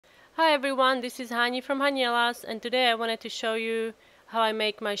Hi everyone, this is Hani from Haniela's, and today I wanted to show you how I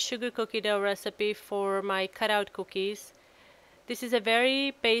make my sugar cookie dough recipe for my cutout cookies. This is a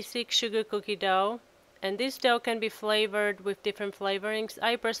very basic sugar cookie dough, and this dough can be flavored with different flavorings.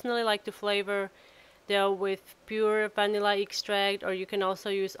 I personally like to flavor dough with pure vanilla extract, or you can also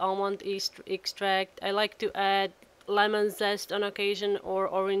use almond extract. I like to add lemon zest on occasion, or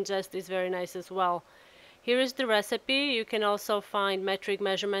orange zest is very nice as well. Here is the recipe. You can also find metric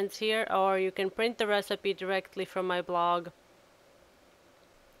measurements here, or you can print the recipe directly from my blog.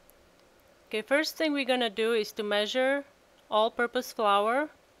 Okay, first thing we're gonna do is to measure all-purpose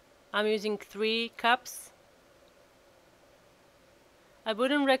flour. I'm using 3 cups. I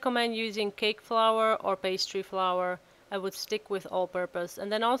wouldn't recommend using cake flour or pastry flour. I would stick with all-purpose.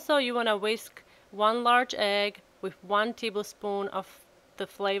 And then also you wanna whisk 1 large egg with 1 tablespoon of the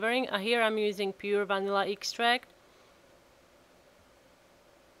flavoring. Here I'm using pure vanilla extract.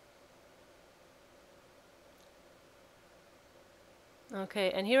 Okay,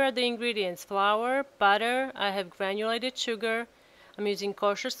 and here are the ingredients: flour, butter, I have granulated sugar, I'm using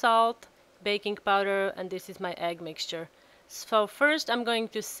kosher salt, baking powder, and this is my egg mixture. So first I'm going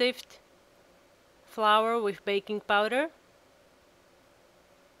to sift flour with baking powder.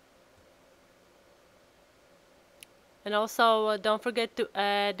 And also don't forget to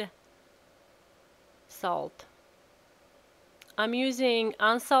add salt. I'm using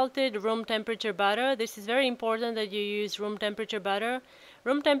unsalted room temperature butter. This is very important that you use room temperature butter.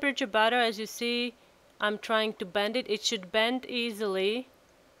 Room temperature butter, as you see, I'm trying to bend it. It should bend easily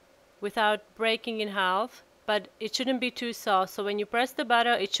without breaking in half, but it shouldn't be too soft. So when you press the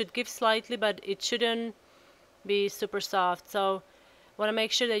butter, it should give slightly, but it shouldn't be super soft. So want to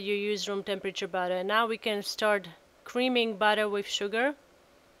make sure that you use room temperature butter. Now we can start creaming butter with sugar.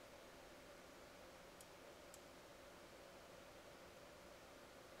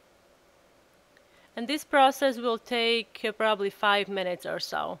 And this process will take probably 5 minutes or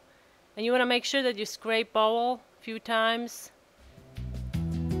so. And you want to make sure that you scrape bowl a few times.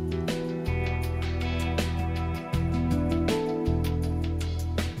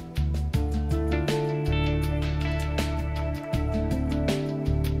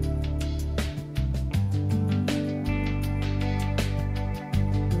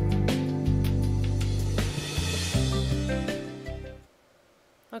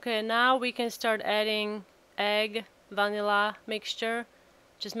 Okay, now we can start adding egg vanilla mixture.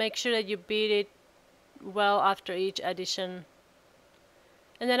 Just make sure that you beat it well after each addition.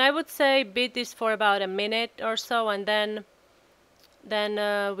 And then I would say beat this for about a minute or so, and then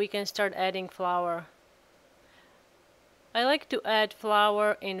we can start adding flour. I like to add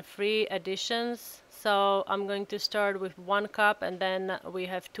flour in 3 additions, so I'm going to start with 1 cup, and then we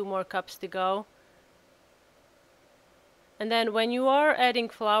have 2 more cups to go. And then when you are adding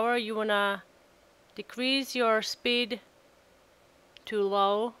flour, you wanna decrease your speed to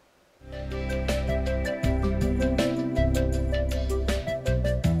low.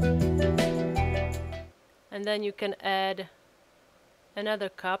 And then you can add another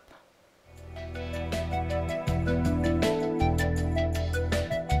cup.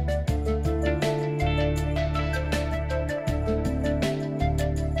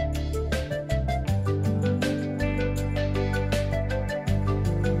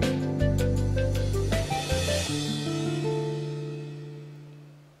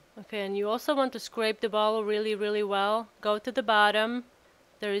 Okay, and you also want to scrape the bowl really well. Go to the bottom.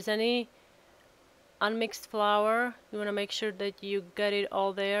 If there is any unmixed flour, you want to make sure that you get it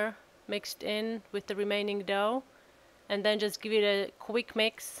all there mixed in with the remaining dough, and then just give it a quick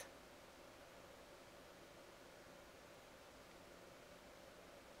mix.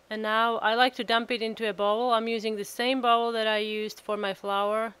 And now I like to dump it into a bowl. I'm using the same bowl that I used for my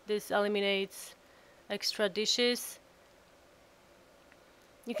flour. This eliminates extra dishes.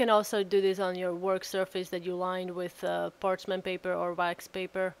 You can also do this on your work surface that you lined with parchment paper or wax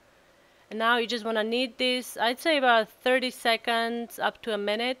paper. And now you just want to knead this, I'd say about 30 seconds up to a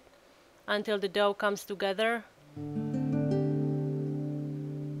minute, until the dough comes together.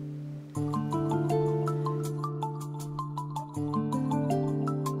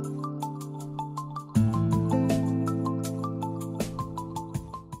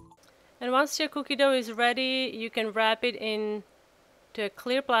 And once your cookie dough is ready, you can wrap it in to a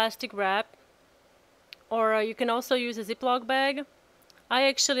clear plastic wrap, or you can also use a Ziploc bag. I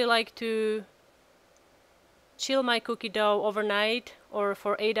actually like to chill my cookie dough overnight or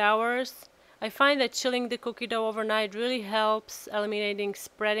for 8 hours. I find that chilling the cookie dough overnight really helps eliminating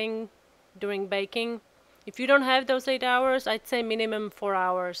spreading during baking. If you don't have those 8 hours, I'd say minimum 4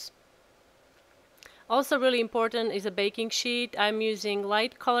 hours. Also really important is a baking sheet. I'm using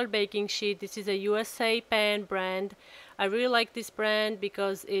light colored baking sheet. This is a USA Pan brand. I really like this brand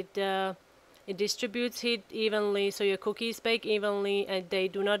because it distributes heat evenly, so your cookies bake evenly and they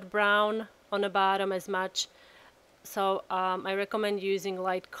do not brown on the bottom as much. So I recommend using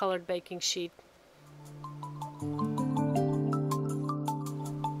light colored baking sheet.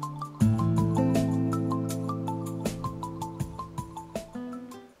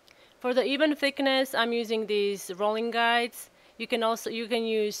 For the even thickness, I'm using these rolling guides. You can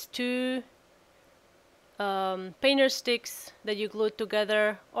use two painter sticks that you glue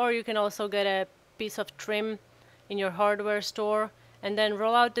together, or you can also get a piece of trim in your hardware store and then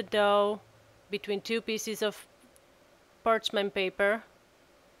roll out the dough between two pieces of parchment paper.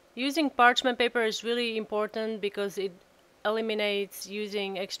 Using parchment paper is really important because it eliminates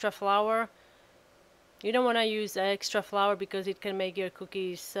using extra flour. You don't want to use extra flour because it can make your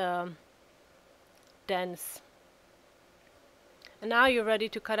cookies dense. And now you're ready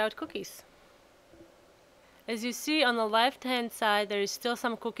to cut out cookies. As you see on the left hand side, there is still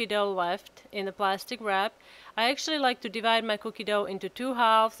some cookie dough left in the plastic wrap. I actually like to divide my cookie dough into two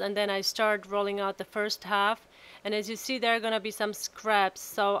halves and then I start rolling out the first half. And as you see, there are going to be some scraps,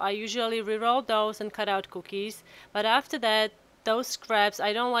 so I usually re-roll those and cut out cookies. But after that, those scraps,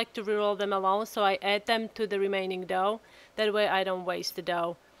 I don't like to re-roll them alone, so I add them to the remaining dough. That way I don't waste the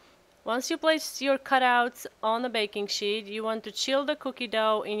dough. Once you place your cutouts on the baking sheet, you want to chill the cookie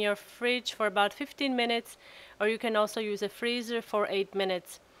dough in your fridge for about 15 minutes, or you can also use a freezer for 8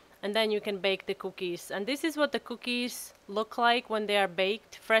 minutes. And then you can bake the cookies. And this is what the cookies look like when they are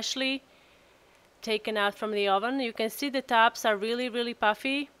baked, freshly taken out from the oven. You can see the tops are really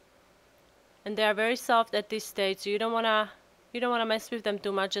puffy, and they are very soft at this stage, so you don't wanna mess with them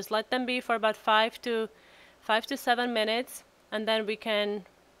too much. Just let them be for about 5 to 7 minutes, and then we can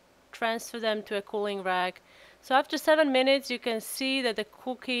transfer them to a cooling rack. So after 7 minutes, you can see that the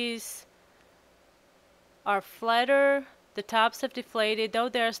cookies are flatter, the tops have deflated, though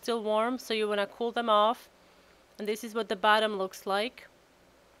they are still warm, so you want to cool them off. And this is what the bottom looks like.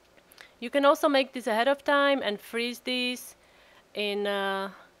 You can also make this ahead of time and freeze these in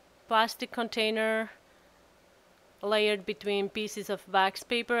a plastic container layered between pieces of wax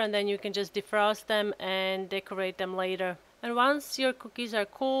paper, and then you can just defrost them and decorate them later. And once your cookies are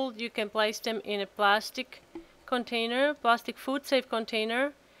cooled, you can place them in a plastic container, plastic food safe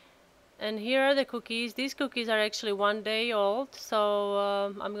container. And here are the cookies. These cookies are actually 1 day old, so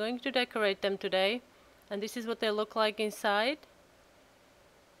I'm going to decorate them today. And this is what they look like inside.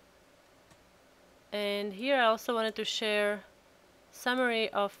 And here I also wanted to share a summary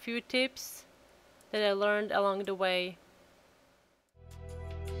of few tips that I learned along the way.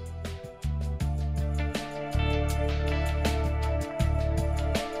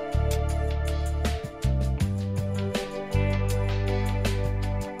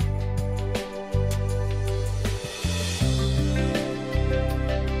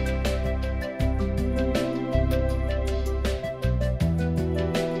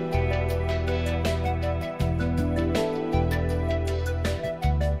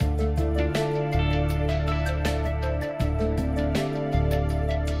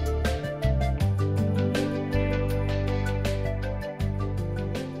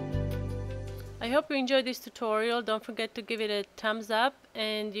 I hope you enjoyed this tutorial. Don't forget to give it a thumbs up,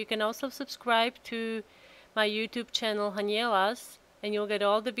 and you can also subscribe to my YouTube channel Haniela's, and you'll get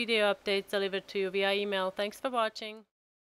all the video updates delivered to you via email. Thanks for watching.